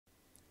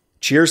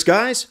Cheers,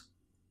 guys.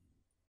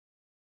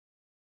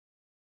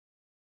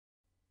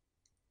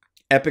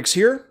 Epics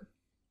here.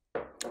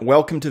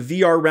 Welcome to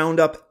VR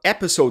Roundup,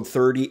 episode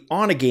 30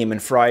 on a Game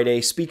and Friday.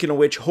 Speaking of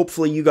which,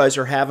 hopefully you guys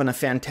are having a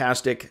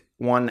fantastic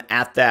one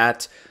at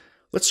that.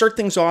 Let's start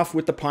things off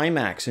with the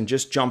Pimax and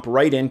just jump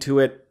right into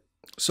it.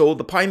 So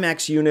the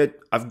Pimax unit,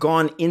 I've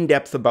gone in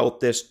depth about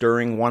this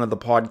during one of the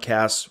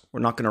podcasts. We're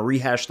not going to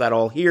rehash that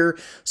all here.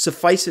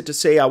 Suffice it to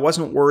say, I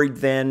wasn't worried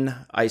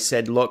then. I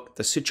said, look,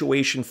 the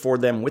situation for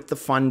them with the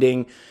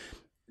funding,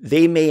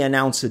 they may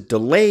announce a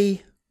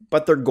delay,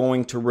 but they're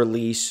going to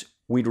release.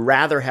 We'd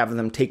rather have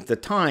them take the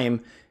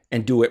time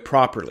and do it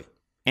properly.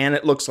 And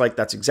it looks like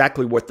that's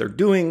exactly what they're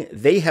doing.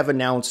 They have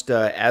announced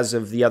as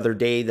of the other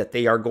day that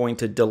they are going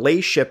to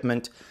delay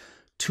shipment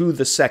to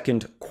the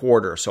second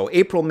quarter. So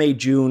April, May,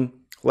 June.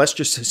 Let's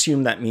just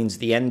assume that means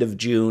the end of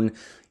June,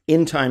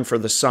 in time for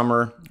the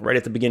summer, right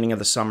at the beginning of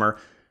the summer,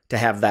 to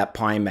have that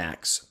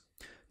Pimax.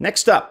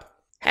 Next up,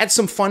 had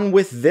some fun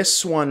with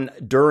this one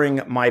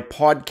during my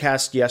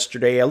podcast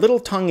yesterday. A little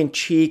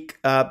tongue-in-cheek,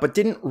 but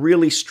didn't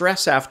really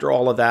stress after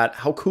all of that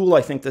how cool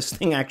I think this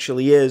thing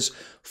actually is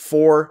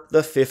for the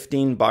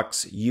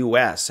 $15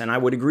 US. And I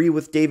would agree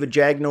with David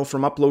Jagno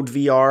from Upload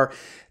VR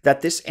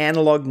that this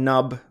analog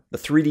nub, the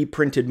 3D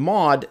printed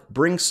mod,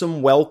 brings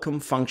some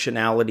welcome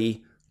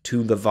functionality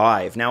to the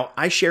Vive. Now,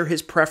 I share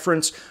his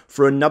preference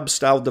for a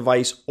nub-style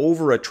device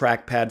over a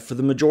trackpad for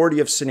the majority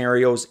of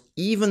scenarios,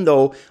 even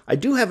though I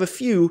do have a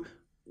few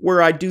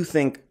where I do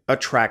think a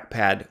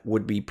trackpad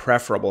would be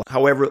preferable.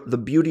 However, the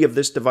beauty of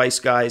this device,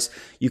 guys,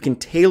 you can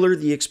tailor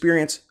the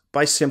experience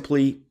by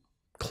simply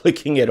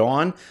clicking it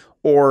on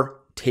or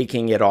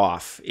taking it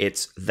off.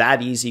 It's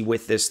that easy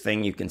with this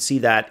thing. You can see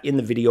that in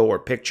the video or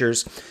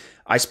pictures.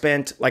 I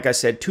spent, like I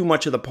said, too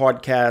much of the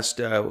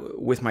podcast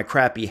with my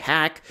crappy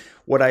hack.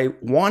 What I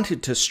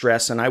wanted to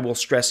stress, and I will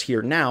stress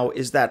here now,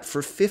 is that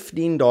for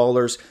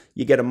 $15,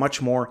 you get a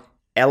much more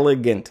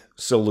elegant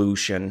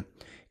solution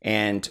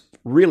and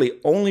really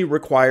only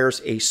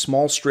requires a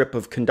small strip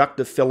of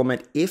conductive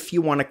filament if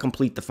you want to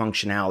complete the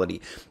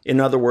functionality. In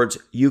other words,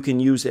 you can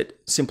use it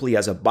simply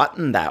as a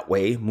button that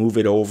way, move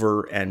it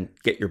over and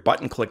get your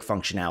button click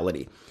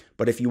functionality.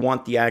 But if you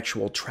want the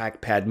actual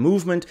trackpad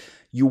movement,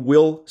 you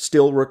will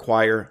still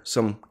require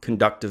some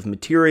conductive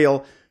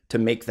material to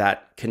make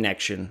that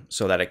connection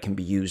so that it can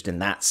be used in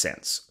that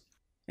sense.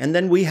 And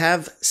then we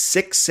have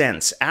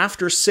Sixense.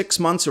 After 6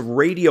 months of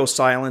radio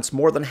silence,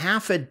 more than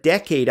half a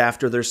decade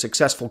after their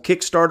successful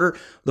Kickstarter,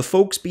 the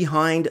folks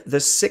behind the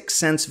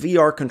Sixense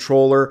VR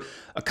controller,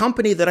 a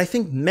company that I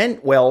think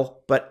meant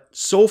well, but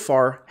so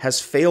far has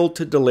failed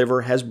to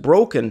deliver, has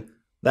broken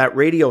that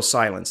radio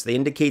silence. They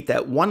indicate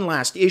that one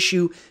last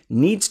issue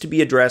needs to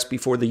be addressed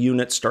before the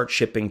unit starts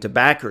shipping to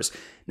backers.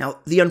 Now,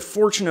 the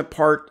unfortunate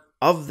part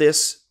of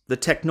this, the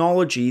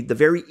technology, the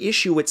very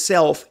issue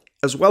itself,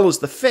 as well as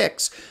the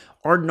fix,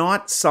 are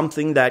not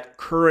something that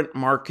current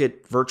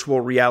market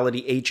virtual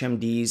reality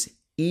HMDs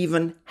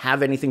even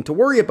have anything to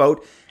worry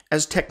about,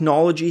 as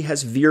technology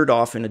has veered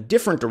off in a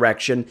different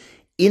direction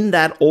in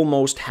that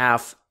almost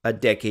half a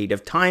decade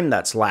of time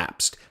that's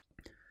lapsed.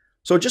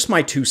 So just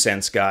my 2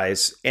 cents,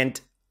 guys. And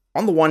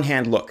on the one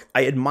hand, look,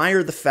 I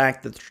admire the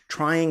fact that they're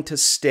trying to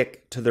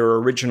stick to their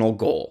original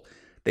goal.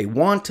 They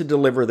want to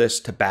deliver this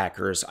to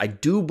backers. I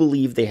do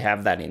believe they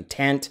have that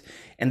intent,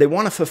 and they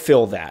want to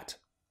fulfill that.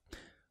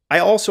 I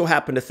also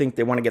happen to think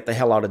they want to get the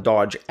hell out of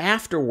Dodge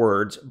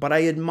afterwards, but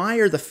I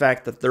admire the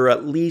fact that they're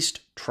at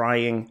least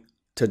trying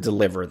to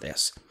deliver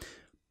this.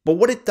 But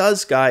what it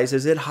does, guys,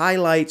 is it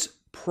highlights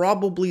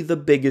probably the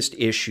biggest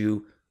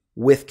issue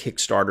with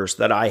Kickstarters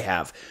that I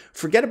have.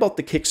 Forget about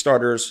the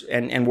Kickstarters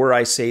and where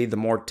I say the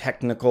more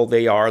technical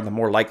they are, the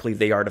more likely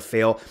they are to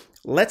fail.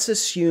 Let's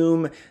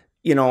assume,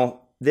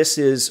 this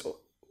is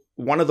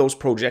one of those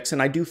projects,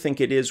 and I do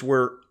think it is,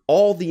 where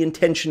all the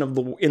intention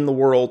in the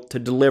world to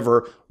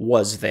deliver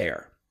was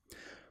there.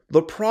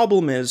 The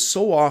problem is,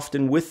 so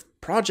often with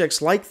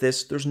projects like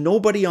this, there's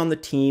nobody on the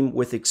team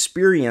with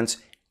experience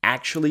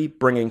actually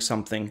bringing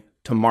something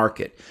to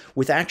market,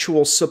 with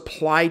actual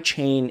supply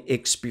chain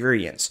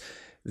experience,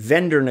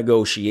 vendor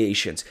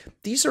negotiations.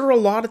 These are a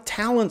lot of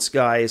talents,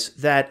 guys,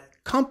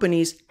 that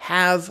companies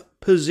have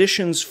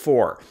positions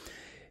for.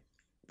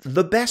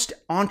 The best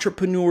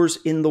entrepreneurs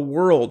in the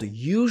world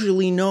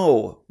usually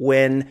know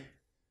when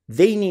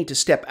they need to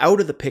step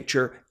out of the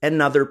picture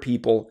and other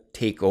people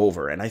take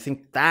over. And I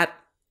think that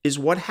is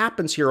what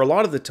happens here a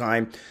lot of the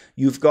time.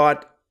 You've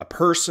got a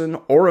person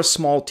or a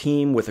small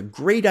team with a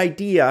great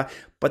idea,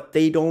 but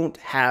they don't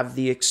have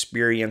the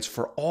experience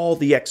for all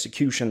the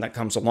execution that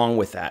comes along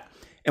with that.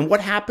 And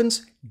what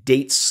happens?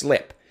 Dates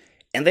slip.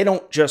 And they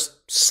don't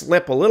just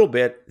slip a little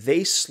bit,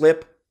 they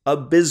slip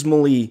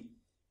abysmally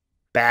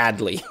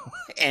badly.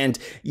 And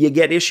you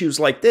get issues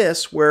like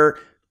this where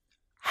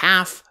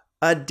half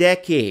a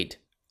decade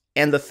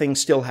and the thing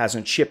still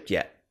hasn't shipped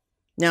yet.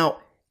 Now,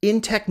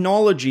 in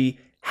technology,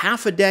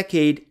 half a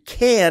decade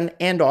can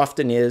and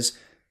often is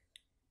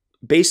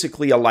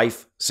basically a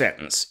life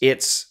sentence.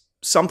 It's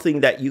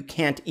something that you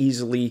can't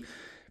easily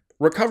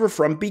recover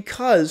from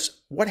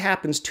because what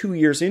happens 2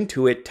 years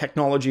into it?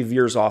 Technology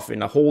veers off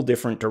in a whole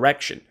different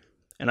direction.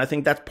 And I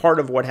think that's part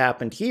of what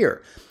happened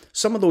here.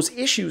 Some of those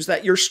issues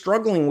that you're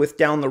struggling with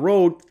down the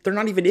road, they're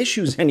not even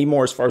issues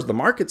anymore as far as the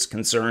market's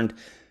concerned,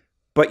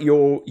 but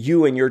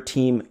you and your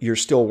team, you're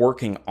still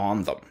working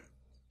on them.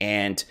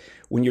 And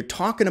when you're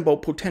talking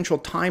about potential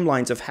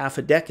timelines of half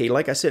a decade,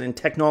 like I said, in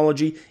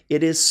technology,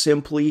 it is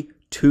simply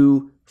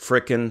too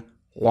frickin'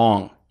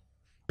 long.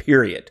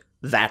 Period.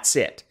 That's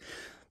it.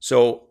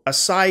 So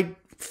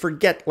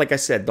forget, like I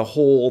said,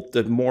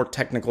 the more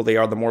technical they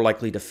are, the more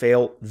likely to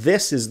fail.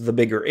 This is the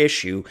bigger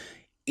issue.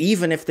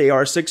 Even if they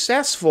are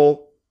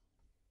successful,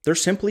 they're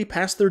simply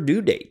past their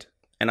due date.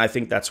 And I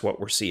think that's what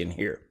we're seeing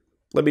here.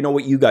 Let me know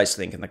what you guys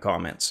think in the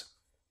comments.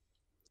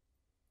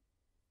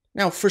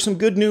 Now, for some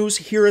good news,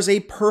 here is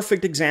a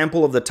perfect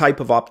example of the type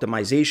of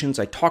optimizations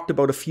I talked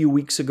about a few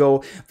weeks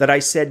ago that I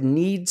said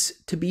needs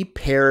to be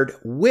paired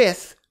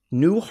with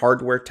new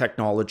hardware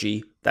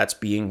technology that's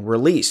being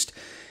released.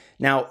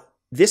 Now,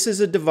 this is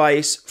a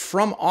device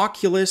from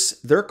Oculus.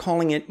 They're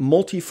calling it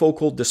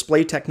multifocal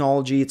display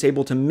technology. It's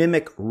able to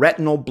mimic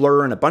retinal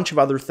blur and a bunch of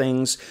other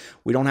things.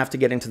 We don't have to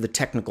get into the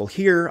technical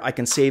here. I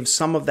can save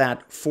some of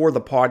that for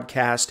the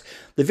podcast.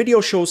 The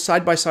video shows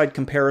side-by-side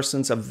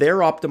comparisons of their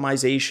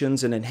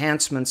optimizations and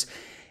enhancements,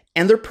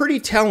 and they're pretty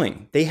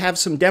telling. They have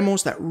some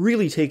demos that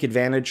really take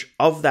advantage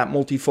of that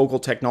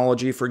multifocal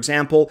technology. For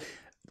example,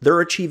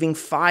 they're achieving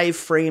 5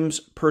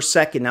 frames per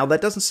second. Now,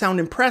 that doesn't sound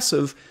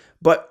impressive,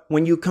 but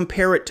when you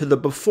compare it to the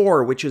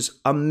before, which is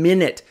a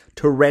minute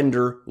to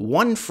render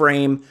 1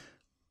 frame,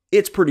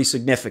 it's pretty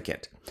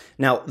significant.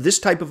 Now, this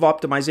type of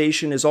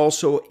optimization is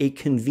also a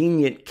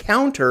convenient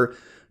counter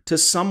to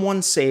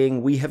someone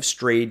saying we have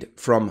strayed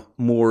from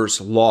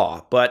Moore's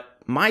Law. But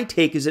my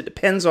take is it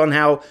depends on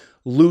how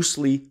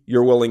loosely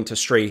you're willing to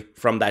stray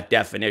from that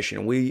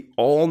definition. We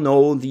all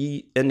know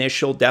the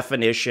initial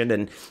definition,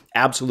 and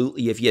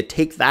absolutely, if you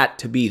take that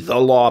to be the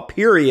law,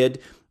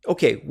 period,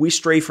 okay, we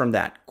stray from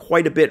that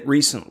quite a bit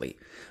recently.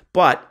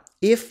 But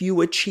if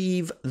you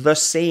achieve the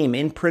same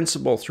in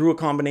principle through a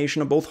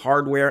combination of both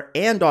hardware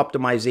and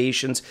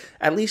optimizations,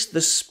 at least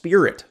the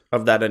spirit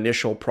of that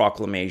initial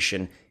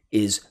proclamation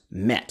is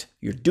met.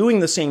 You're doing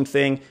the same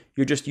thing,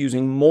 you're just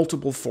using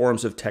multiple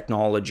forms of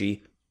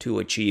technology to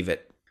achieve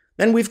it.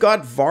 Then we've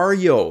got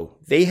Varjo.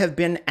 They have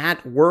been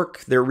at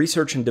work, their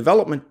research and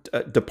development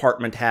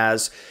department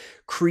has,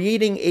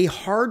 creating a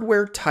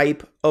hardware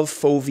type of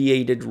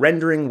foveated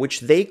rendering, which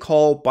they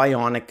call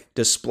bionic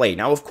display.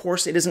 Now, of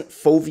course, it isn't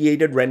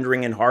foveated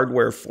rendering in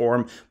hardware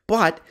form,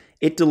 but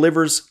it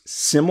delivers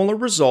similar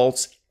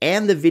results,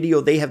 and the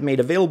video they have made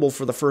available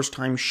for the first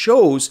time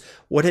shows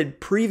what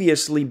had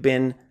previously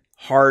been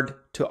hard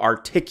to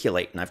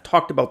articulate. And I've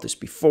talked about this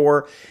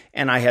before,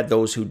 and I had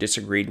those who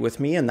disagreed with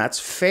me, and that's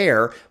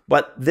fair,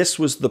 but this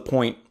was the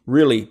point,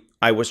 really,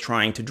 I was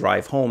trying to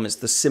drive home, is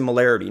the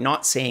similarity,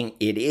 not saying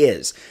it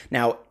is.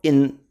 Now,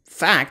 in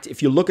fact,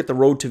 if you look at the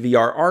Road to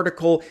VR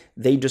article,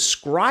 they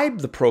describe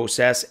the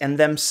process and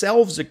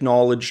themselves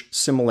acknowledge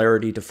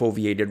similarity to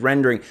foveated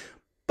rendering,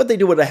 but they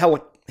do it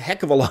a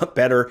heck of a lot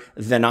better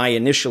than I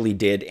initially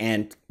did,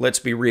 and let's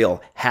be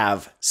real,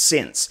 have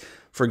since.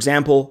 For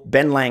example,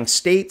 Ben Lang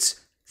states,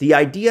 the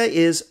idea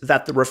is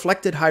that the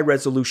reflected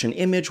high-resolution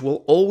image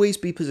will always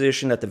be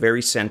positioned at the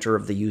very center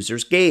of the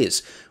user's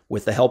gaze,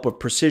 with the help of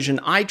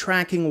precision eye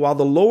tracking, while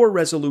the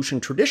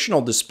lower-resolution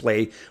traditional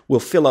display will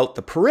fill out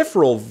the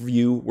peripheral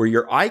view where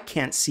your eye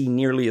can't see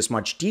nearly as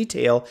much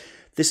detail.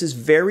 This is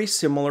very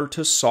similar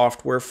to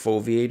software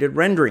foveated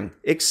rendering,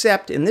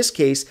 except in this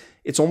case,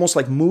 it's almost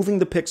like moving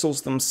the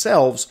pixels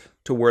themselves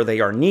to where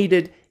they are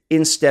needed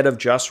instead of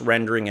just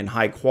rendering in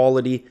high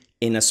quality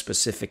in a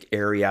specific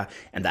area.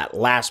 And that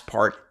last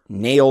part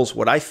nails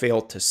what I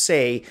failed to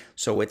say.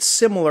 So it's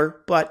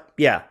similar, but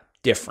yeah,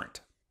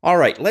 different. All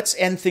right, let's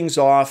end things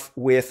off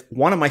with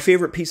one of my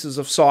favorite pieces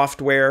of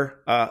software,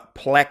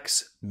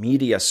 Plex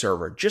Media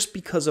Server, just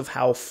because of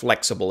how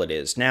flexible it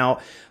is. Now,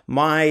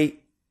 my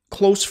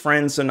close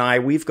friends and I,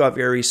 we've got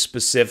very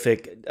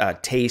specific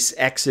tastes,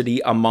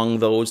 equity among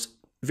those,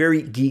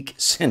 very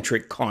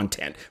geek-centric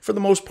content. For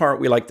the most part,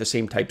 we like the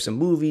same types of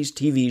movies,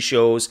 TV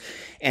shows,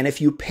 and if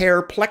you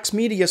pair Plex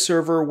Media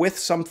Server with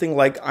something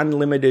like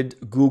unlimited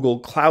Google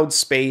Cloud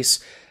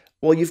space,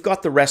 well, you've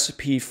got the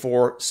recipe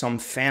for some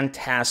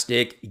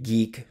fantastic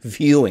geek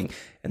viewing.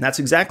 And that's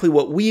exactly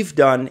what we've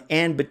done,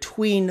 and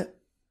between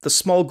the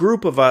small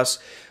group of us,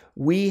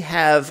 we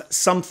have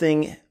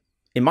something,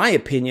 in my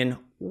opinion,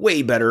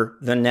 way better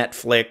than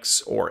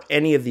Netflix or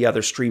any of the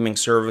other streaming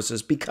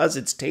services because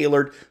it's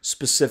tailored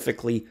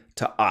specifically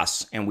to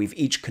us. And we've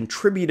each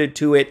contributed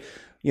to it,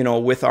 you know,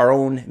 with our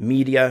own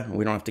media.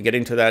 We don't have to get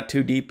into that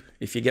too deep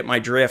if you get my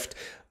drift.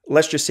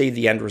 Let's just say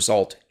the end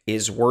result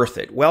is worth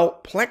it.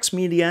 Well, Plex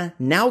Media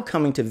now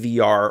coming to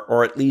VR,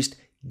 or at least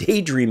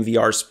Daydream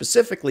VR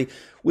specifically,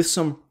 with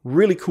some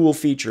really cool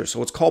features.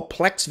 So it's called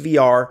Plex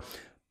VR,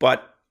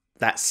 but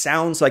that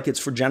sounds like it's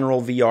for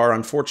general VR.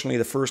 Unfortunately,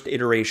 the first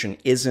iteration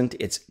isn't.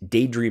 It's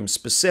Daydream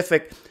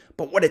specific.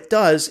 But what it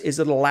does is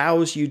it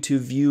allows you to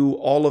view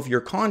all of your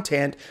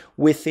content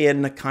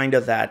within kind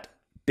of that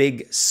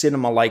big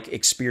cinema-like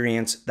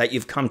experience that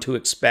you've come to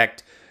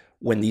expect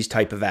when these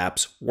type of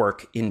apps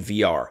work in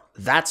VR.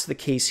 That's the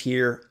case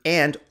here,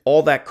 and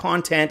all that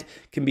content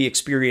can be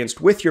experienced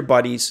with your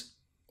buddies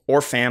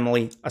or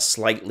family a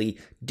slightly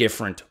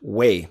different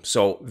way.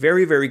 So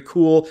very, very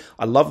cool.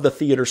 I love the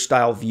theater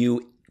style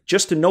view.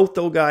 Just to note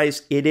though,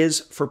 guys, it is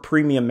for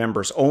premium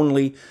members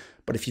only,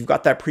 but if you've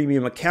got that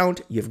premium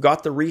account, you've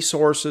got the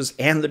resources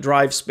and the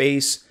drive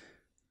space,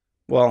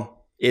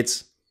 well,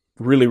 it's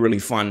really, really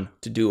fun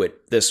to do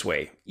it this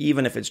way.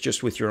 Even if it's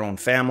just with your own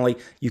family,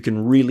 you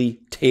can really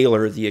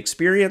tailor the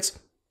experience,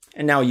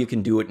 and now you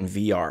can do it in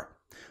VR.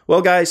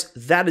 Well, guys,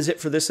 that is it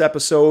for this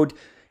episode.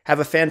 Have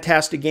a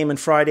fantastic Game and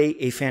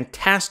Friday, a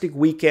fantastic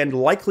weekend,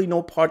 likely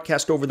no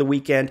podcast over the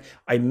weekend.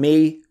 I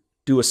may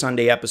do a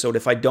Sunday episode.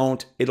 If I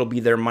don't, it'll be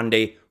there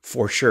Monday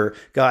for sure.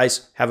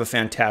 Guys, have a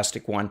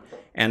fantastic one,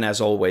 and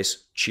as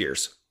always,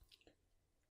 cheers.